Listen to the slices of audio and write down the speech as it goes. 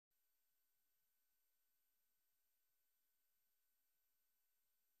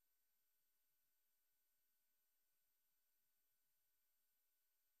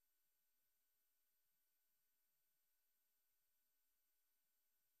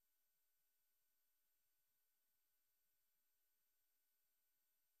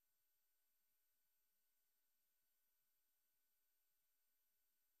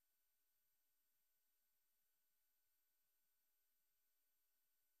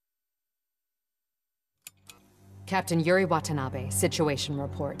Captain Yuri Watanabe, situation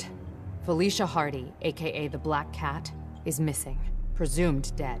report. Felicia Hardy, aka the Black Cat, is missing,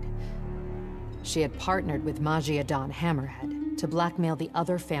 presumed dead. She had partnered with Maggia Don Hammerhead to blackmail the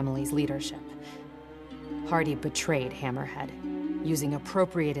other family's leadership. Hardy betrayed Hammerhead. Using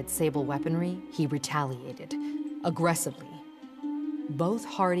appropriated Sable weaponry, he retaliated, aggressively. Both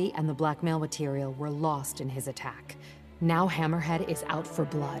Hardy and the blackmail material were lost in his attack. Now Hammerhead is out for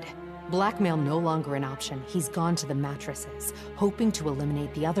blood. Blackmail no longer an option. He's gone to the mattresses, hoping to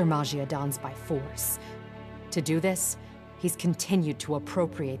eliminate the other Maggia Dons by force. To do this, he's continued to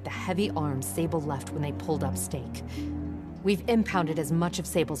appropriate the heavy arms Sable left when they pulled up stake. We've impounded as much of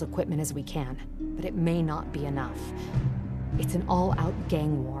Sable's equipment as we can, but it may not be enough. It's an all-out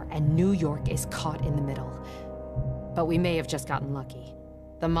gang war, and New York is caught in the middle. But we may have just gotten lucky.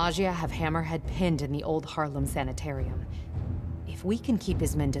 The Maggia have Hammerhead pinned in the old Harlem sanitarium. If we can keep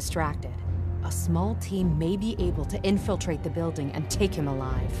his men distracted, a small team may be able to infiltrate the building and take him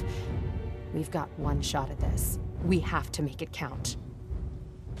alive. We've got one shot at this. We have to make it count.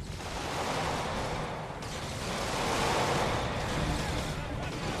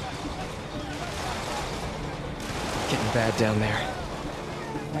 Getting bad down there.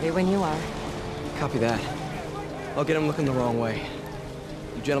 Ready when you are. Copy that. I'll get him looking the wrong way.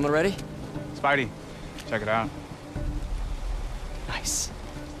 You gentlemen ready? Spidey, check it out. Nice.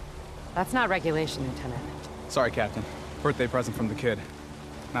 That's not regulation, Lieutenant. Sorry, Captain. Birthday present from the kid.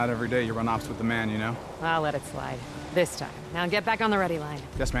 Not every day you run ops with the man, you know? I'll let it slide. This time. Now get back on the ready line.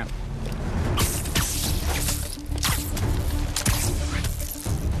 Yes, ma'am.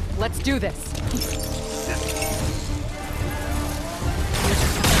 Let's do this.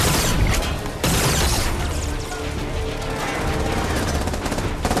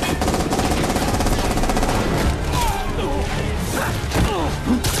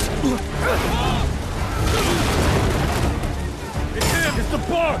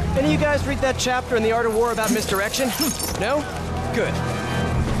 Any of you guys read that chapter in The Art of War about misdirection? No? Good.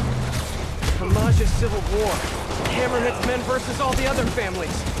 The Maggia Civil War. Hammerhead's men versus all the other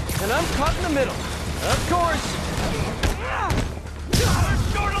families. And I'm caught in the middle. Of course. They're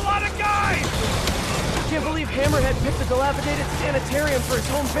short a lot of guys! Can't believe Hammerhead picked the dilapidated sanitarium for his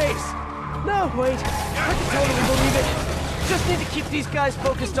home base. No, wait. I can totally believe it. Just need to keep these guys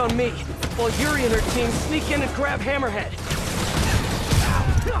focused on me, while Yuri and her team sneak in and grab Hammerhead.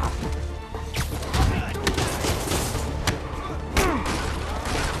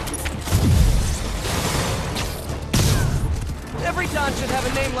 Every Don should have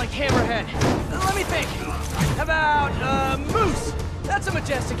a name like Hammerhead. Let me think. How about, Moose? That's a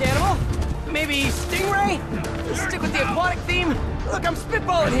majestic animal. Maybe Stingray? Stick with the aquatic theme. Look, I'm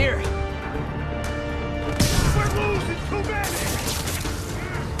spitballing here. We're losing too many!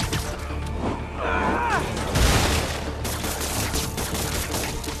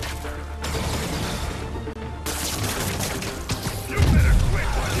 You better quit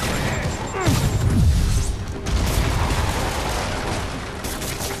while you're ahead!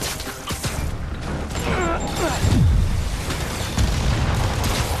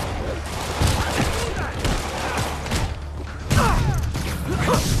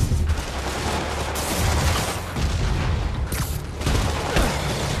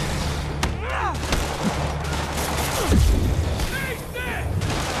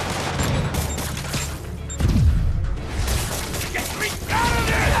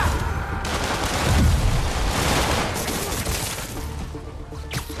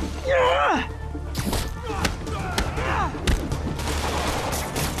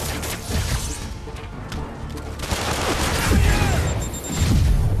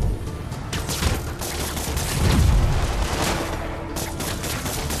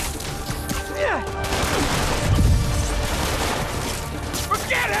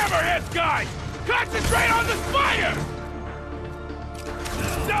 Forget Hammerhead's guys! Concentrate on the spider!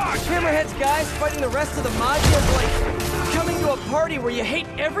 Dodge! Hammerhead's guys fighting the rest of the Maggia is like coming to a party where you hate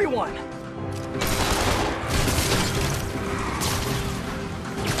everyone.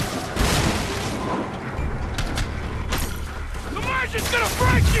 The Maggia's gonna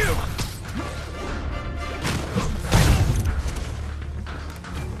break you!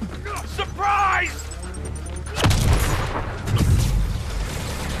 Surprise!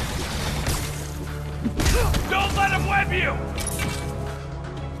 Don't let him web you!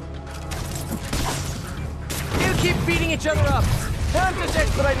 You keep beating each other up. I'm just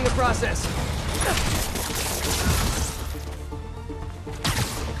expediting the process.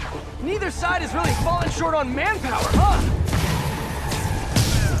 Neither side has really fallen short on manpower, huh?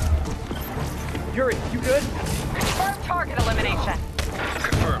 Yuri, you good? Confirm target elimination.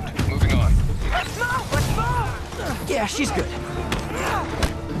 Confirmed. Moving on. Let's move! Let's move! Yeah, she's good.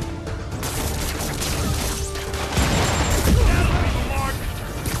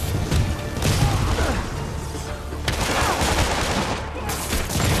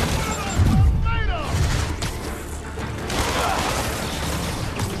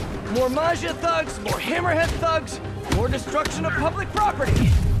 More Maggia thugs, more Hammerhead thugs, more destruction of public property.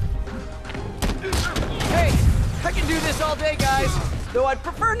 Hey, I can do this all day, guys, though I'd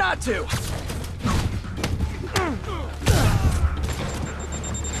prefer not to.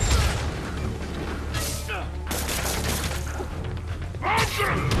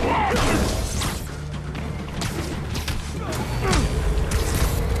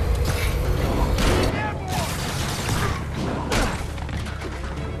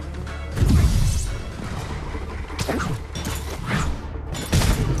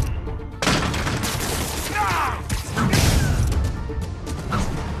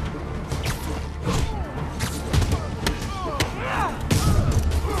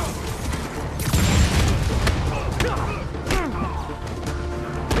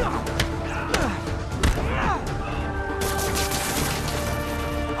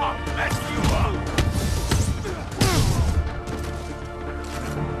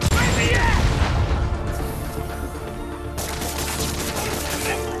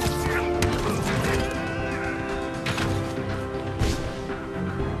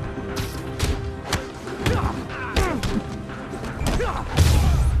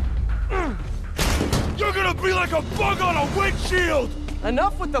 Be like a bug on a windshield!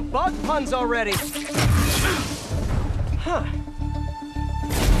 Enough with the bug puns already. Huh.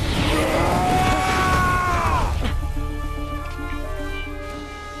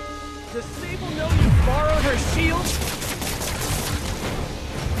 Does Sable know you borrowed her shield?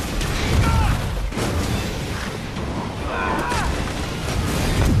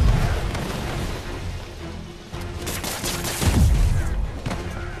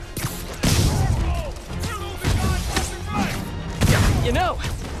 You know,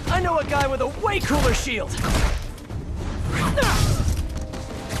 I know a guy with a way cooler shield.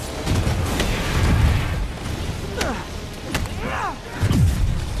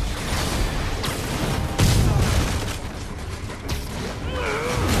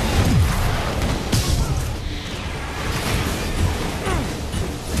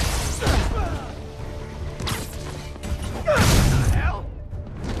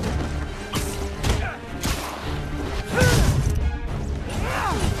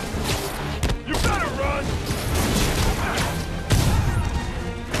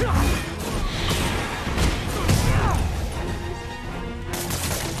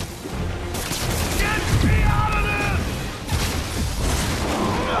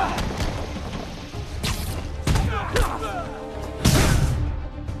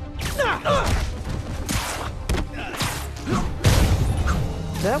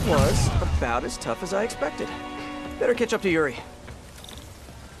 That was about as tough as I expected. Better catch up to Yuri.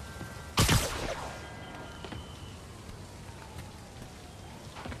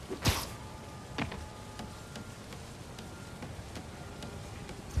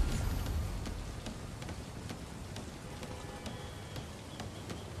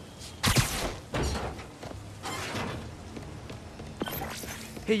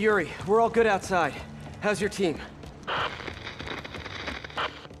 Hey Yuri, we're all good outside. How's your team?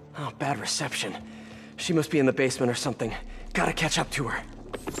 Oh, bad reception. She must be in the basement or something. Gotta catch up to her.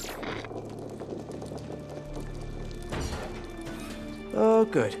 Oh,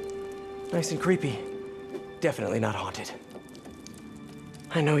 good. Nice and creepy. Definitely not haunted.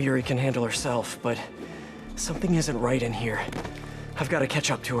 I know Yuri can handle herself, but something isn't right in here. I've got to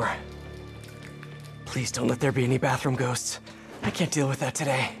catch up to her. Please don't let there be any bathroom ghosts. I can't deal with that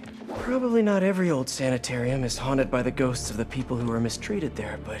today. Probably not every old sanitarium is haunted by the ghosts of the people who were mistreated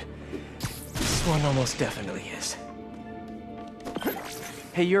there, but this one almost definitely is.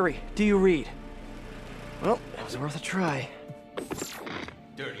 Hey Yuri, do you read? Well, it was worth a try.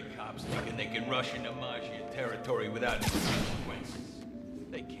 Dirty cops thinking they can rush into Maggia territory without any consequences.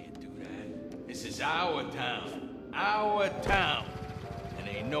 They can't do that. This is our town. Our town. And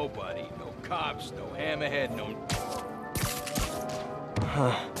ain't nobody, no cops, no Hammerhead, no...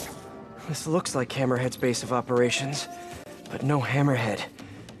 Huh. This looks like Hammerhead's base of operations, but no Hammerhead,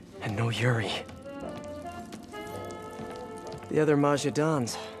 and no Yuri. The other Maggia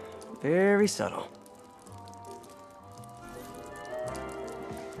Dons, very subtle.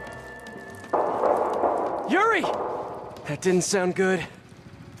 Yuri! That didn't sound good.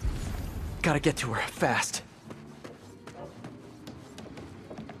 Gotta get to her, fast.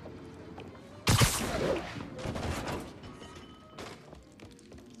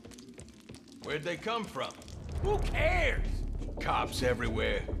 Where'd they come from? Who cares? Cops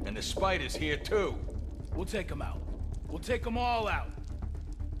everywhere, and the Spider's here too. We'll take them out. We'll take them all out.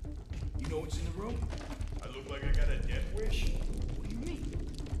 You know what's in the room? I look like I got a death wish? What do you mean?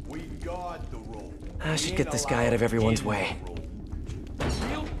 We guard the room. I should get this guy out of everyone's way.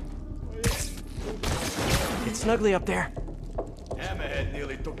 Real? Get snugly up there. Hammerhead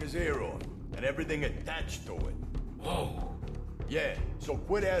nearly took his ear off, and everything attached to it. Whoa. Yeah, so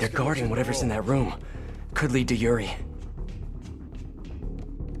quit asking. They're guarding whatever's in that room. Could lead to Yuri.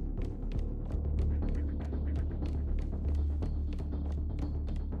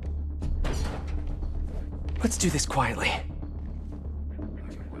 Let's do this quietly. I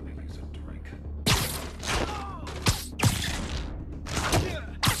can really use a drink.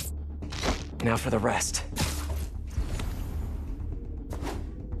 Now for the rest.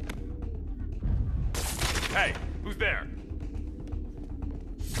 Hey, who's there?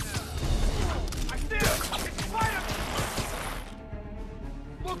 I see him! Fight him!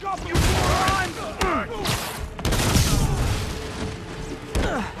 Look up, you moron!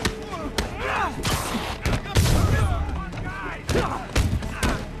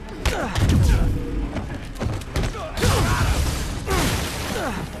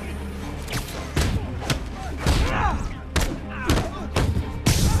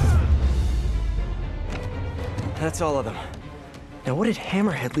 That's all of them. Now what did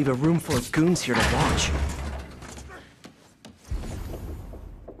Hammerhead leave a room full of goons here to watch?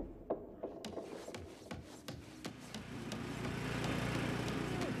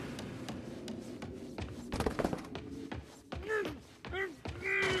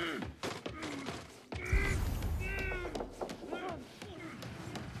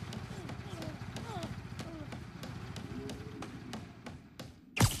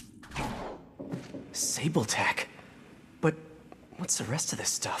 Sabletech? But what's the rest of this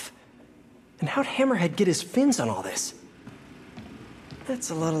stuff? And how'd Hammerhead get his fins on all this? That's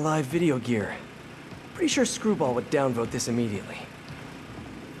a lot of live video gear. Pretty sure Screwball would downvote this immediately.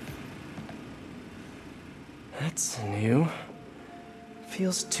 That's new.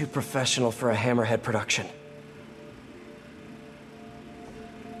 Feels too professional for a Hammerhead production.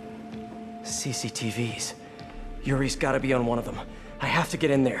 CCTVs. Yuri's gotta be on one of them. I have to get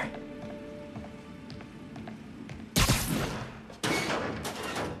in there.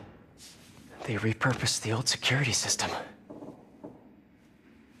 They repurposed the old security system.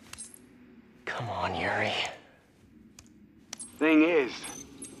 Come on, Yuri. Thing is,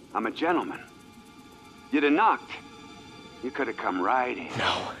 I'm a gentleman. You'd have knocked. You could have come right in.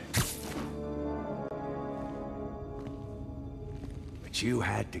 No. But you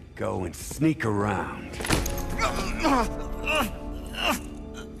had to go and sneak around.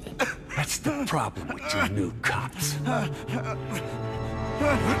 That's the problem with you new cops.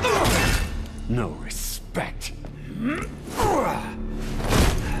 No respect.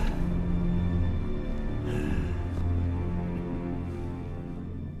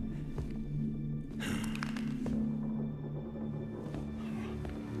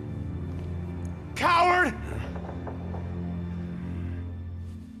 Coward!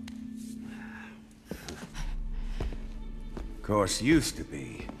 Of course, used to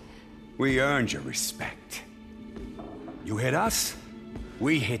be. We earned your respect. You hit us,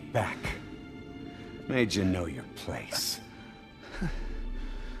 we hit back. Made you know your place.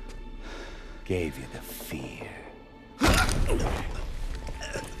 Gave you the fear.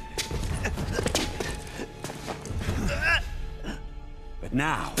 But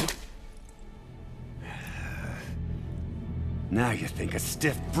now you think a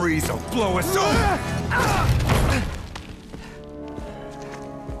stiff breeze will blow us over?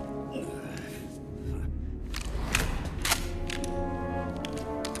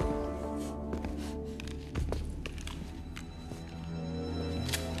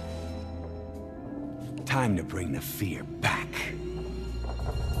 Time to bring the fear back.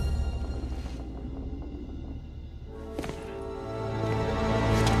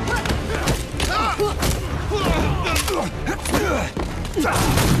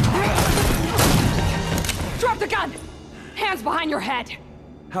 Drop the gun! Hands behind your head!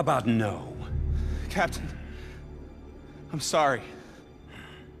 How about no? Captain, I'm sorry.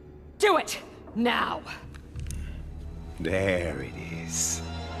 Do it! Now! There it is.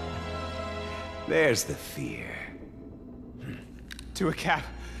 There's the fear. Do it, Cap.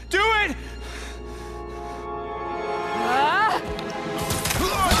 Do it!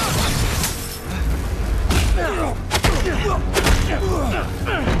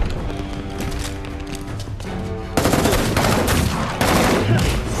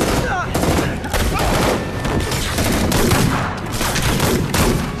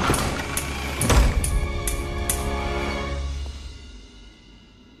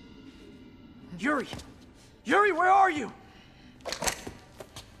 Yuri! Yuri, where are you?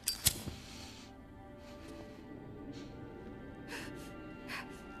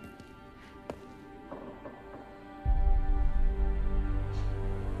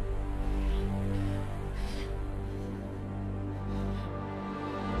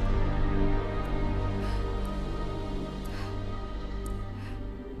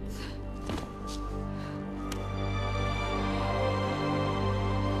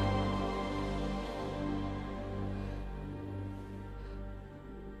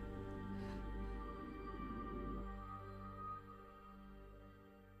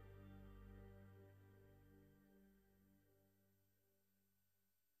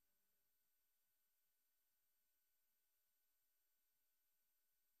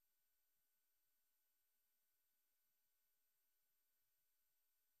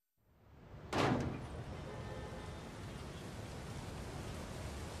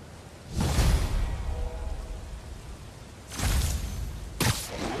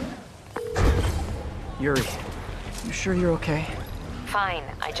 Yuri, you sure you're okay? Fine,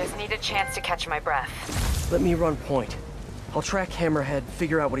 I just need a chance to catch my breath. Let me run point. I'll track Hammerhead,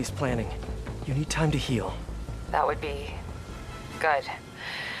 figure out what he's planning. You need time to heal. That would be... good.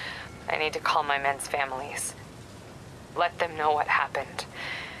 I need to call my men's families. Let them know what happened.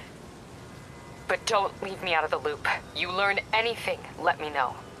 But don't leave me out of the loop. You learn anything, let me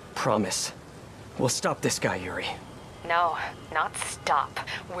know. Promise. We'll stop this guy, Yuri. No, not stop.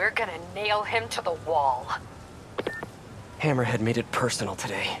 We're gonna nail him to the wall. Hammerhead made it personal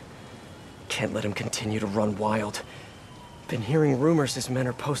today. Can't let him continue to run wild. Been hearing rumors his men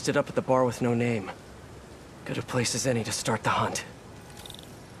are posted up at the bar with no name. Good a place as any to start the hunt.